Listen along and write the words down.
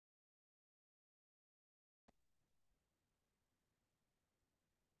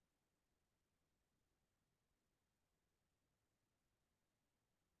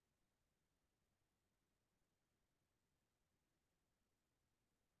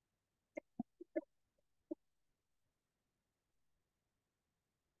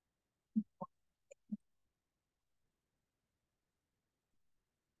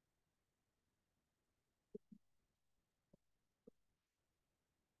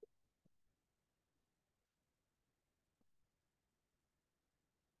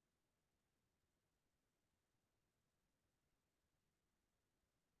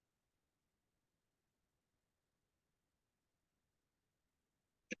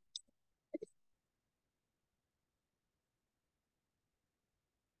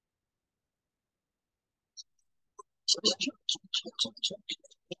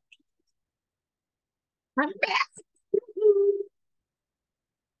I'm back.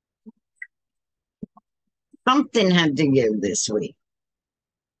 Something had to give this week.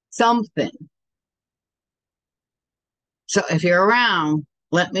 Something. So if you're around,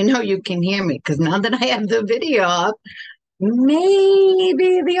 let me know you can hear me, because now that I have the video up,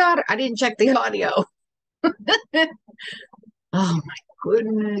 maybe the audio. I didn't check the audio. Oh my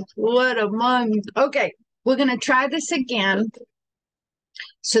goodness, what a month. Okay, we're going to try this again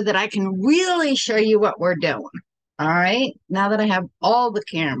so that I can really show you what we're doing. All right, now that I have all the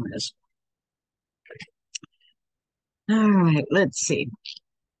cameras. All right, let's see.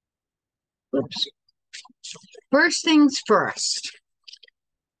 Oops. First things first.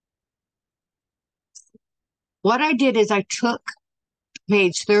 What I did is I took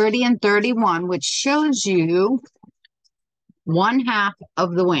page 30 and 31, which shows you 1/2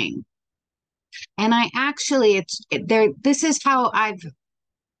 of the wing. And I actually, this is how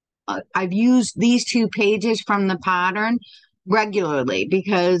I've used these 2 pages from the pattern regularly,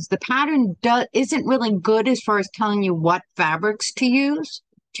 because the pattern isn't really good as far as telling you what fabrics to use.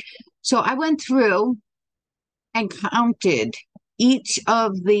 So I went through and counted each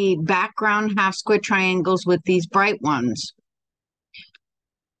of the background half square triangles with these bright ones.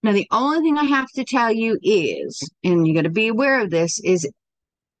 Now, the only thing I have to tell you is, and you got to be aware of this, is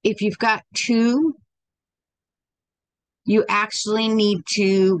if you've got 2, you actually need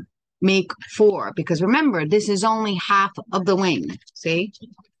to make 4, because remember, this is only half of the wing. See,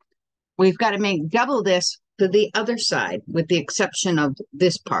 we've got to make double this to the other side, with the exception of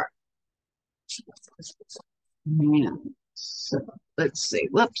this part. Yeah. So let's see.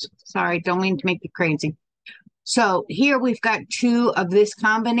 Whoops. Sorry. Don't mean to make you crazy. So here we've got 2 of this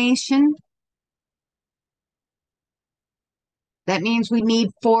combination. That means we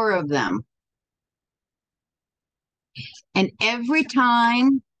need 4 of them. And every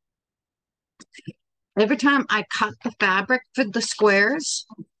time I cut the fabric for the squares,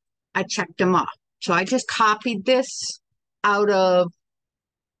 I checked them off. So I just copied this out of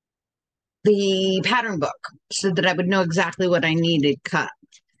the pattern book so that I would know exactly what I needed cut.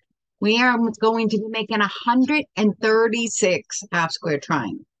 We are going to be making 136 half square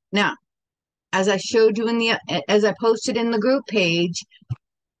triangles. Now, as I showed you as I posted in the group page,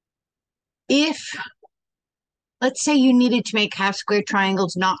 if, let's say you needed to make half square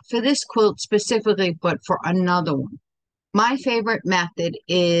triangles, not for this quilt specifically, but for another one. My favorite method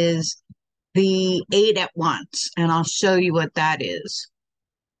is the 8 at once, and I'll show you what that is.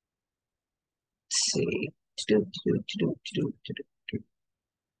 Let's see.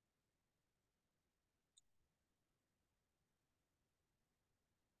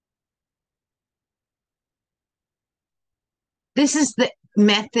 This is the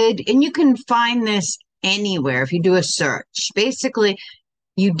method, and you can find this anywhere if you do a search. Basically,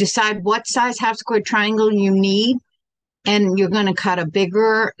 you decide what size half square triangle you need, and you're going to cut a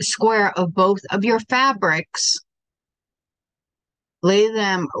bigger square of both of your fabrics, lay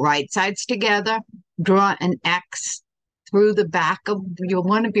them right sides together, draw an X through the back of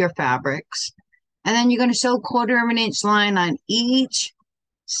one of your fabrics, and then you're going to sew 1/4 of an inch line on each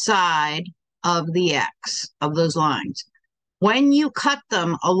side of the X of those lines. When you cut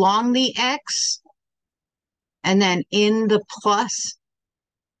them along the X and then in the plus,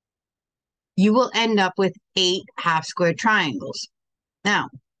 you will end up with 8 half square triangles.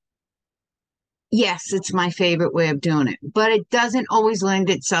 Now, yes, it's my favorite way of doing it, but it doesn't always lend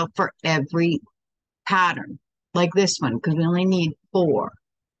itself for every pattern like this one, because we only need 4.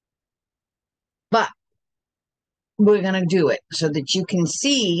 But we're going to do it so that you can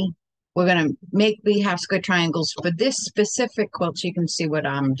see. We're going to make the half square triangles for this specific quilt so you can see what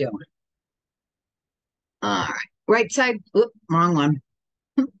I'm doing. All right. Right side. Oop, wrong one.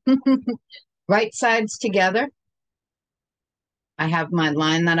 Right sides together. I have my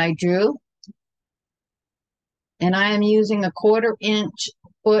line that I drew. And I am using a 1/4 inch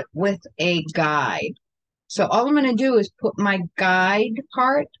foot with a guide. So all I'm going to do is put my guide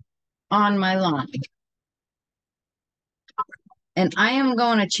part on my line. And I am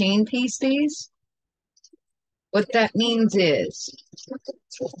going to chain piece these. What that means is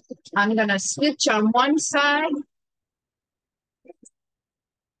I'm going to stitch on one side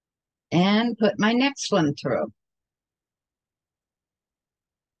and put my next one through.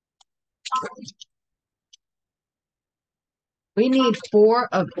 We need 4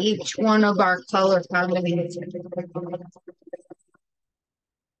 of each one of our color combinations.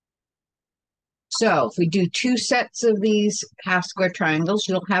 So if we do 2 sets of these half square triangles,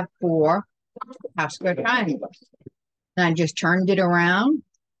 you'll have 4 half square triangles. And I just turned it around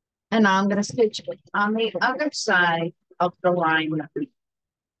And now I'm going to stitch on the other side of the line.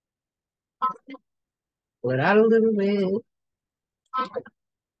 Pull it out a little bit.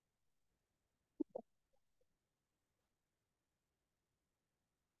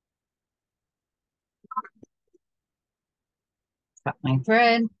 Cut my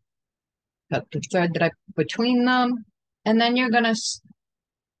thread. Cut the thread that I put between them. And then you're going to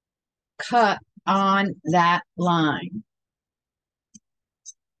cut on that line.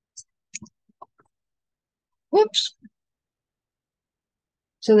 Whoops.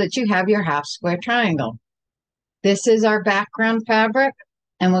 So that you have your half square triangle. This is our background fabric,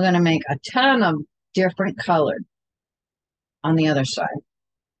 and we're going to make a ton of different colors on the other side.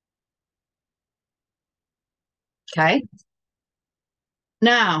 Okay.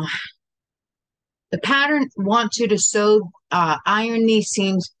 Now, the pattern wants you to iron these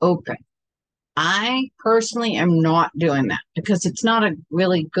seams open. I personally am not doing that because it's not a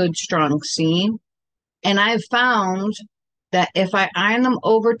really good, strong seam. And I've found that if I iron them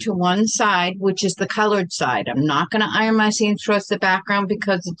over to one side, which is the colored side, I'm not going to iron my seams towards the background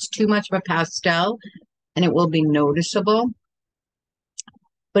because it's too much of a pastel and it will be noticeable.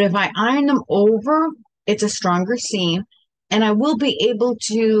 But if I iron them over, it's a stronger seam, and I will be able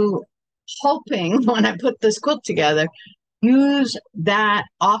to, hoping when I put this quilt together, use that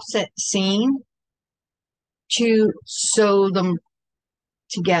offset seam to sew them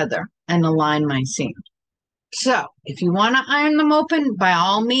together and align my seam. So if you want to iron them open, by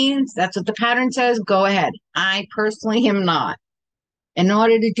all means, that's what the pattern says, go ahead. I personally am not. In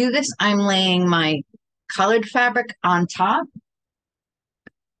order to do this, I'm laying my colored fabric on top.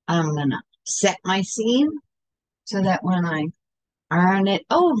 I'm going to set my seam so that when I iron it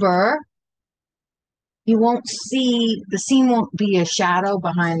over, you won't see, the seam won't be a shadow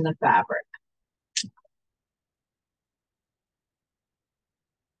behind the fabric.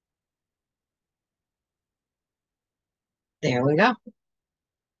 There we go.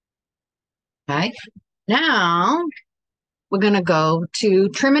 Okay. Now we're going to go to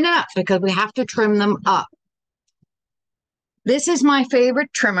trimming it up because we have to trim them up. This is my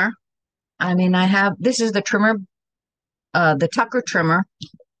favorite trimmer. I mean, this is the trimmer, the Tucker trimmer,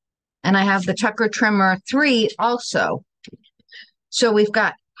 and I have the Tucker trimmer 3 also. So we've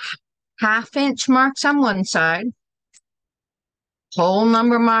got 1/2 inch marks on one side, whole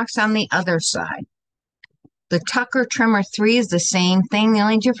number marks on the other side. The Tucker trimmer 3 is the same thing. The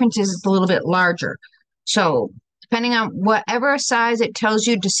only difference is it's a little bit larger. So depending on whatever size it tells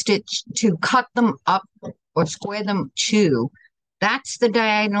you to stitch, to cut them up or square them to, that's the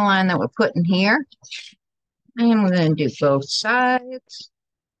diagonal line that we're putting here. And we're going to do both sides.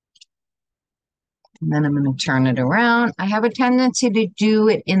 And then I'm going to turn it around. I have a tendency to do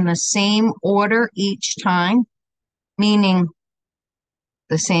it in the same order each time, meaning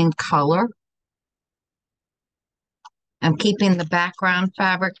the same color. I'm keeping the background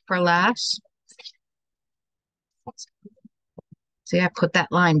fabric for last. See, I put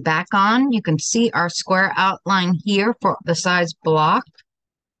that line back on. You can see our square outline here for the size block.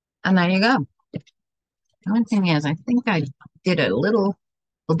 And there you go. The only thing is, I think I did a little,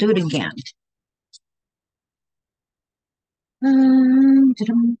 we'll do it again.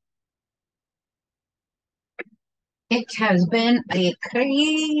 It has been a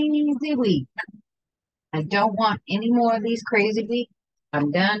crazy week. I don't want any more of these crazy weeks.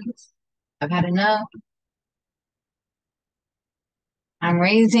 I'm done. I've had enough. I'm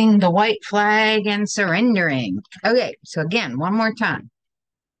raising the white flag and surrendering. Okay, so again, one more time.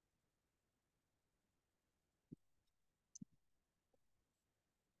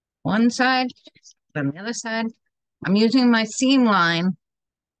 One side, then the other side. I'm using my seam line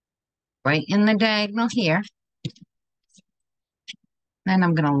right in the diagonal here. Then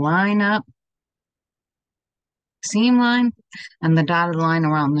I'm going to line up seam line and the dotted line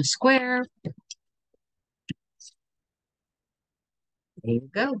around the square. There you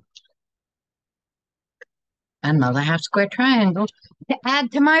go. Another 1/2 square triangle to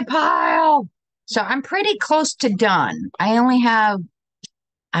add to my pile. So I'm pretty close to done. I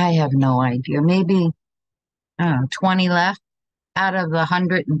have no idea, maybe 20 left out of the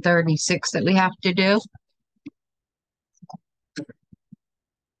 136 that we have to do.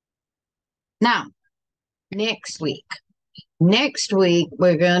 Now, next week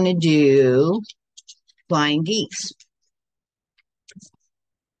we're going to do flying geese.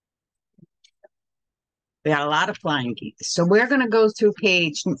 We got a lot of flying geese. So we're going to go through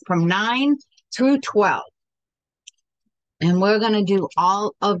page from 9 through 12. And we're going to do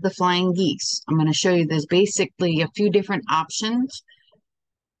all of the flying geese. I'm going to show you there's basically a few different options.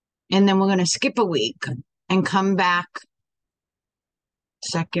 And then we're going to skip a week and come back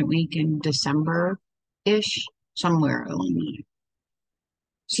second week in December-ish, somewhere along there.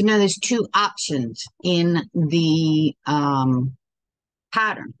 So now there's two options in the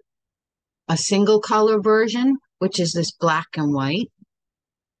pattern. A single color version, which is this black and white,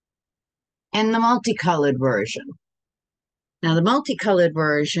 and the multicolored version. Now the multicolored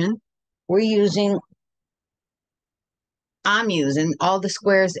version, I'm using all the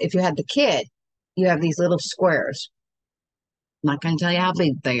squares. If you had the kit, you have these little squares. I'm not going to tell you how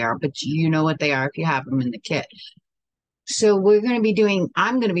big they are, but you know what they are if you have them in the kit. So I'm going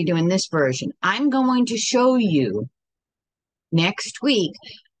to be doing this version. I'm going to show you next week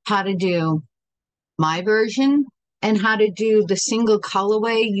how to do my version and how to do the single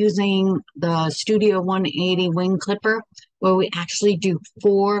colorway using the Studio 180 wing clipper, where we actually do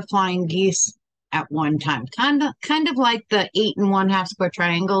 4 flying geese at one time. Kind of like the 8 1/2 square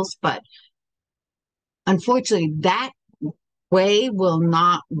triangles, but unfortunately that way will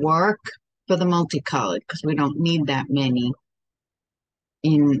not work for the multicolored because we don't need that many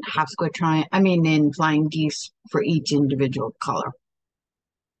in in flying geese for each individual color.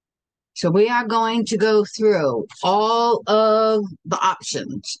 So we are going to go through all of the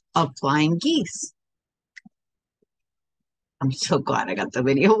options of flying geese. I'm so glad I got the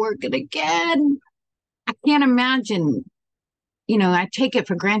video working again. I can't imagine, I take it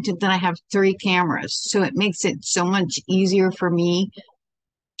for granted that I have 3 cameras, so it makes it so much easier for me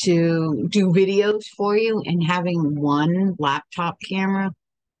to do videos for you, and having one laptop camera,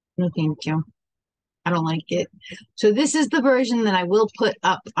 no thank you. I don't like it. So this is the version that I will put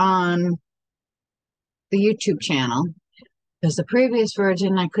up on the YouTube channel, because the previous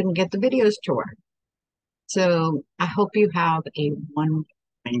version I couldn't get the videos to work. So I hope you have a wonderful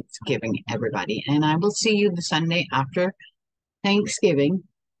Thanksgiving, everybody, and I will see you the Sunday after Thanksgiving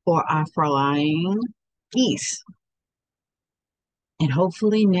for our flying geese. And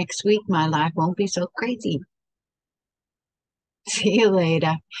hopefully next week my life won't be so crazy. See you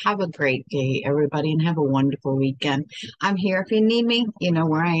later. Have a great day, everybody, and have a wonderful weekend. I'm here if you need me. You know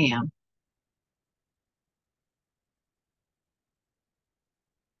where I am.